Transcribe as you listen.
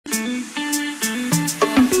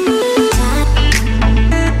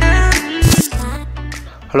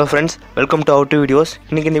Hello friends, welcome to How To Videos.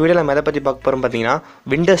 இன்னைக்கு இந்த வீடியோல நம்ம எதை பத்தி பார்க்க போறோம் பாத்தீங்கன்னா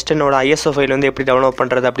Windows 10 ஓட ISO ஃபைல் வந்து எப்படி டவுன்லோட்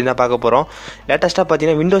பண்றது அப்படி தான் பார்க்க போறோம். லேட்டஸ்டா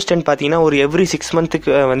பாத்தீங்கன்னா Windows 10 பாத்தீங்கன்னா ஒரு every 6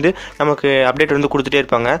 monthக்கு வந்து நமக்கு அப்டேட் வந்து கொடுத்துட்டே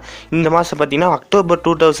இருப்பாங்க. இந்த மாசம் பாத்தீங்கன்னா அக்டோபர்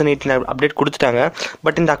 2018 அப்டேட் கொடுத்துட்டாங்க.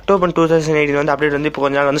 பட் இந்த அக்டோபர் 2018 வந்து அப்டேட் வந்து இப்போ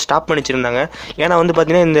கொஞ்ச நாள் வந்து ஸ்டாப் பண்ணிச்சிருந்தாங்க. ஏன்னா வந்து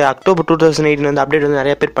பாத்தீங்கன்னா இந்த அக்டோபர் 2018 வந்து அப்டேட் வந்து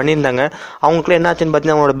நிறைய பேர் பண்ணியிருந்தாங்க. அவங்களுக்கு என்ன ஆச்சுன்னு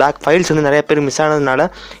பாத்தீங்கன்னா அவங்களோட பேக் ஃபைல்ஸ் வந்து நிறைய பேர் மிஸ் ஆனதுனால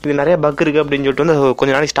இது நிறைய பக் இருக்கு அப்படின்னு சொல்லிட்டு வந்து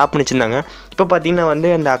கொஞ்ச நாளைக்கு ஸ்டாப் பண்ணிச்சிருந்தாங்க. இப்போ பாத்தீங்கன்னா வந்து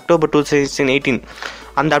அந்த அக்டோபர் 2018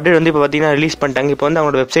 அந்த அப்டேட் வந்து இப்போ பார்த்தீங்கன்னா ரிலீஸ் பண்ணிட்டாங்க. இப்போ வந்து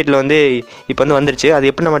அவங்களோட வெப்சைட்டில் வந்து இப்போ வந்து வந்துருச்சு. அது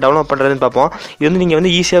எப்படி நம்ம டவுன்லோட் பண்ணுறதுன்னு பார்ப்போம். இது வந்து நீங்கள்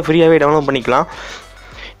வந்து ஈஸியாக ஃப்ரீயாகவே டவுன்லோட் பண்ணிக்கலாம்.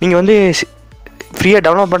 நீங்கள் வந்து ஃப்ரீயாக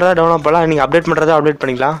டவுன்லோட் பண்ணலாம், நீங்கள் அப்டேட் பண்ணுறதா அப்டேட்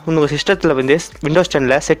பண்ணிக்கலாம். உங்கள் சிஸ்டத்தில் வந்து Windows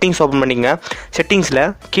 10 செட்டிங்ஸ் ஓப்பன் பண்ணிங்க. செட்டிங்ஸில்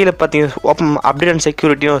கீழே பார்த்தீங்கன்னா ஓப்பன் அப்டேட் அண்ட்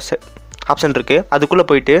செக்யூரிட்டியும் ஆப்ஷன் இருக்குது. அதுக்குள்ளே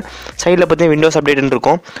போயிட்டு சைடில் பார்த்தீங்கன்னா விண்டோஸ் அப்டேட்னு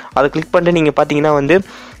இருக்கும். அதை கிளிக் பண்ணிட்டு நீங்கள் பார்த்தீங்கன்னா வந்து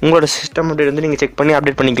உங்களோட சிஸ்டம் அப்டேட் வந்து நீங்கள் செக் பண்ணி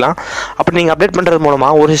அப்டேட் பண்ணிக்கலாம். அப்படி நீங்கள் அப்டேட் பண்ணுறது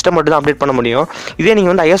மூலமாக ஒரு சிஸ்டம் மட்டும் தான் அப்டேட் பண்ண முடியும். இதே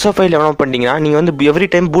நீங்கள் வந்து ISO ஃபைல் டவுன்லோட் பண்ணிட்டீங்கன்னா நீங்கள் வந்து எவ்ரி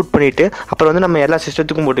டைம் பூட் பண்ணிவிட்டு அப்புறம் வந்து நம்ம எல்லா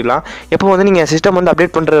சிஸ்டத்துக்கும் போட்டுக்கலாம். எப்போ வந்து நீங்கள் சிஸ்டம் வந்து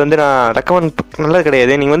அப்டேட் பண்ணுறது வந்து நான் ரெக்கமெண்ட் நல்லது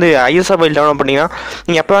கிடையாது. நீங்கள் வந்து ISO ஃபைல் டவுன்லோட் பண்ணிங்கன்னா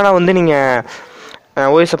நீங்கள் எப்போ வேணால் வந்து நீங்கள்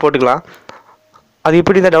OS போட்டுக்கலாம். அது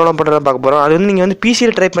எப்படி தான் டவுன்லோட் பண்ணுறதா பார்க்க போகிறோம். அது வந்து நீங்கள் வந்து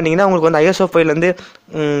பிசியில் ட்ரை பண்ணிங்கன்னா உங்களுக்கு வந்து ISO ஃபைல் வந்து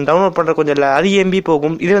டவுன்லோட் பண்ணுற கொஞ்சம் இல்லை, அது MB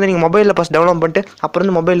போகும். இதே வந்து நீங்கள் மொபைலில் ஃபஸ்ட் டவுன்லோட் பண்ணிட்டு அப்புறம்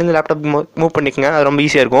வந்து மொபைல்லேருந்து லேப்டாப் மூவ் பண்ணிக்கோங்க. அது ரொம்ப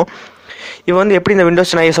ஈஸியாக இருக்கும். இப்போ வந்து எப்படி இந்த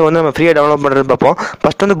Windows 10 ISO வந்து நம்ம ஃப்ரீயாக டவுன்லோட் பண்ணுறது பார்ப்போம்.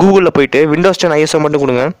 ஃபஸ்ட் வந்து கூகுளில் போயிட்டு Windows 10 ISO மட்டும்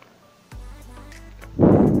கொடுங்க.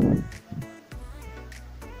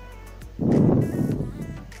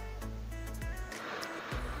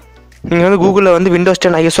 நீங்கள் வந்து கூகுளில் வந்து Windows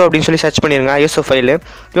 10 ISO அப்படின்னு சொல்லி சர்ச் பண்ணிடுங்க. ISO ஃபைலு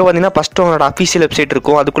இப்போ பார்த்தீங்கன்னா ஃபஸ்ட்டு உங்களோட அஃபீஷியல் வெப்சைட்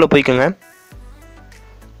இருக்கும். அதுக்குள்ளே போய்க்குங்க.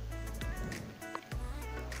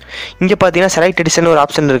 இங்கே பார்த்தீங்கன்னா செலக்ட் எடிஷன் ஒரு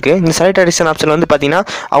ஆப்ஷன் இருக்குது. இந்த செலக்ட் எடிஷன் ஆப்ஷனில் வந்து பார்த்தீங்கன்னா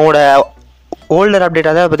அவங்களோட ஓல்டர் அப்டேட்,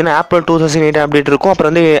 அதாவது பார்த்தீங்கன்னா April 2018 அப்டேட் இருக்கும்.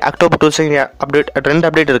 அப்புறம் வந்து அக்டோபர் 2018 அப்டேட், 2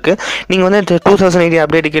 அப்டேட் இருக்குது. நீங்கள் வந்து 2018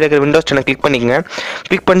 அப்டேட் கீழே இருக்கிற Windows 10 கிளிக் பண்ணிக்கங்க.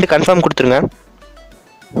 கிளிக் பண்ணிட்டு கன்ஃபார்ம் கொடுத்துருங்க.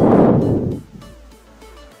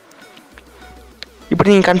 இப்படி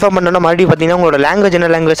நீங்கள் கன்ஃபார்ம் பண்ணோன்னா மறுபடியும் பார்த்தீங்கன்னா உங்களோட லாங்குவேஜ் என்ன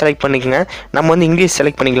லாங்குவேஜ் செலக்ட் பண்ணிக்கோங்க. நம்ம வந்து இங்கிலீஷ்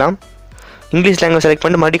செலக்ட் பண்ணிக்கலாம். இங்கிலீஷ் லாங்குவேஜ் செலக்ட்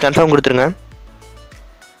பண்ணிட்டு மறுபடியும் கன்ஃபார்ம் கொடுத்துருங்க.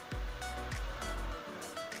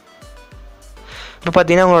 இப்போ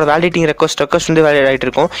பார்த்தீங்கன்னா உங்களோட வேலிடிட்டிங் ரெக்வஸ்ட் வந்து வேலிட் ஆகிட்டு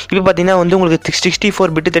இருக்கும். இப்போ பார்த்தீங்கன்னா வந்து உங்களுக்கு 64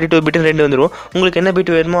 பிட் 32 பிட் 2 வந்துடும். உங்களுக்கு என்ன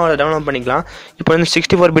பிட் வேணுமோ அதை டவுன்லோட் பண்ணிக்கலாம். இப்போ வந்து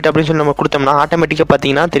 64 பிட் அப்படின்னு சொல்லி நம்ம கொடுத்தோம்னா ஆட்டோமேட்டிக்காக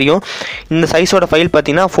பார்த்தீங்கன்னா தெரியும். இந்த சைஸோட ஃபைல்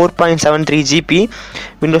பார்த்தீங்கன்னா 4.73 GB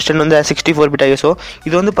Windows 10 வந்து 64 பிட் ISO.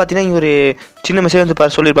 இது வந்து பார்த்தீங்கன்னா இங்கே ஒரு சின்ன மெசேஜ் வந்து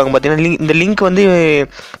சொல்லியிருப்பாங்க. பார்த்தீங்கன்னா இந்த லிங்க் வந்து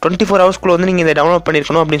 24 ஹவர்ஸ்க்குள்ளே வந்து நீங்கள் இதை டவுன்லோட்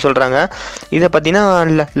பண்ணியிருக்கணும் அப்படின்னு சொல்கிறாங்க. இதை பார்த்தீங்கன்னா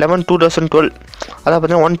 11/2012 அதாவது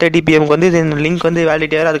பார்த்தீங்கன்னா 1:30 PM வந்து இந்த லிங்க் வந்து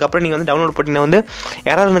வேலிட் ஆகிடும். அதுக்கப்புறம் நீங்கள் வந்து டவுன்லோட் பண்ணிங்கன்னா வந்து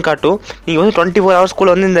எரர்னு காட்டும். நீங்கள் வந்து 24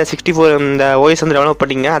 ஹவர்ஸ்க்குள்ளே வந்து இந்த 64 இந்த OS வந்து டவுன்லோட்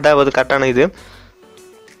பண்ணிங்க. அதாவது கரெக்டான இது.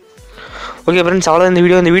 ஓகே ஃப்ரெண்ட்ஸ், அவ்வளோ இந்த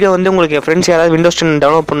வீடியோ வந்து உங்களுக்கு ஃப்ரெண்ட்ஸ் யாராவது Windows 10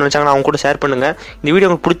 டவுன்லோட் பண்ண நினச்சாங்கன்னா அவங்க கூட ஷேர் பண்ணுங்கள். இந்த வீடியோ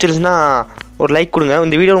உங்களுக்கு பிடிச்சிருந்துச்சுன்னா ஒரு லைக் கொடுங்க.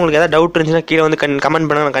 இந்த வீடியோ உங்களுக்கு ஏதாவது டவுட் இருந்துச்சுன்னா கீழே வந்து கமெண்ட்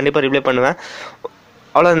பண்ணுங்கள். நான் கண்டிப்பாக ரிப்ளை பண்ணுவேன்.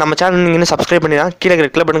 அவ்வளோ நம்ம சேனல் நீங்கள் இன்னும் சப்ஸ்கிரைப் பண்ணிங்கன்னா கீழே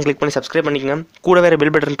இருக்கிற பட்டன் கிளிக் பண்ணி சப்ஸ்கிரைப் பண்ணிக்கங்க. கூட வேறு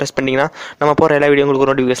பெல் பட்டன் ப்ரெஸ் பண்ணிங்கன்னா நம்ம போகிற எல்லா வீடியோ உங்களுக்கு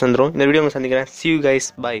நோட்டிஃபிகேஷன் வந்துடும். இந்த வீடியோ உங்களுக்கு சந்திக்கிறேன். See you guys.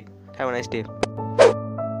 Bye. Have a nice day.